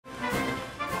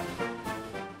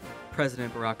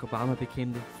President Barack Obama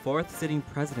became the fourth sitting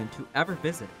president to ever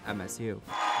visit MSU.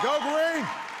 Go Green!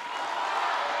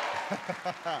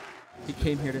 He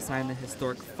came here to sign the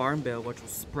historic Farm Bill, which will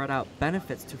spread out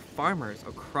benefits to farmers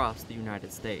across the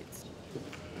United States.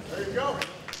 There you go.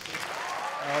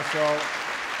 So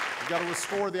we've got to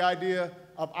restore the idea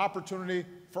of opportunity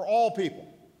for all people.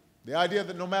 The idea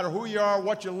that no matter who you are,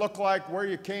 what you look like, where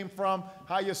you came from,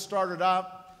 how you started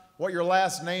out, what your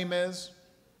last name is,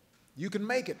 you can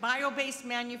make it. Bio-based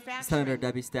manufacturing. Senator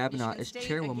Debbie Stabenow is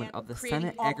chairwoman of the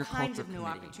Senate Agriculture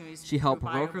Committee. She helped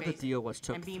broker the deal, which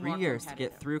took 3 years to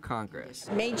get through Congress.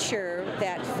 Made sure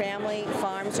that family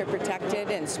farms are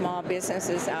protected and small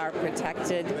businesses are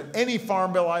protected. Any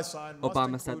farm bill I sign must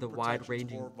Obama said the include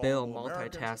wide-ranging protections bill for vulnerable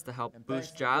multitasked to help Americans boost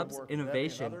and jobs, thanks to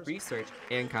innovation, others. research,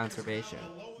 and conservation.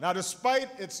 Now, despite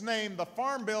its name, the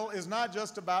Farm Bill is not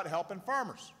just about helping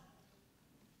farmers.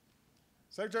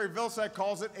 Secretary Vilsack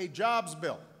calls it a jobs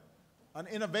bill, an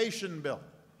innovation bill,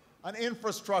 an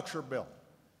infrastructure bill,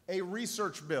 a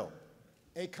research bill,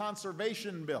 a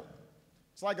conservation bill.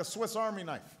 It's like a Swiss Army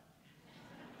knife.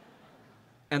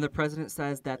 And the president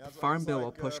says that the Farm Bill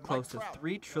will push close to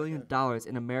 $3 trillion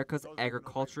in America's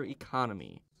agriculture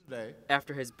economy.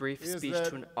 After his brief speech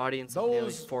to an audience of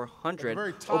nearly 400,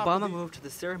 Obama moved to the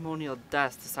ceremonial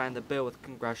desk to sign the bill with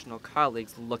congressional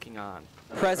colleagues looking on.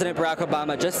 President Barack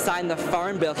Obama just signed the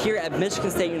Farm Bill here at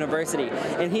Michigan State University,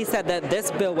 and he said that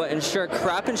this bill will ensure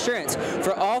crop insurance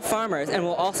for all farmers and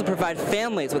will also provide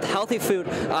families with healthy food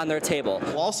on their table.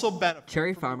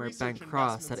 Cherry farmer Ben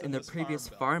Cross said in the previous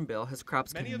Farm Bill his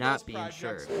crops could not be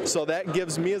insured. So that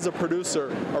gives me as a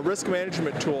producer a risk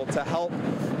management tool to help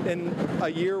in a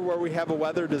year where we have a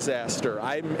weather disaster.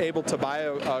 I'm able to buy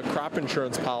a crop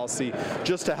insurance policy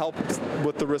just to help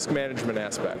with the risk management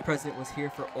aspect. The president was here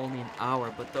for only an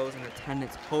hour, but those in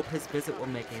attendance hope his visit will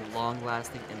make a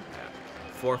long-lasting impact.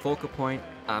 For Focal Point,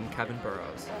 I'm Kevin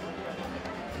Burrows.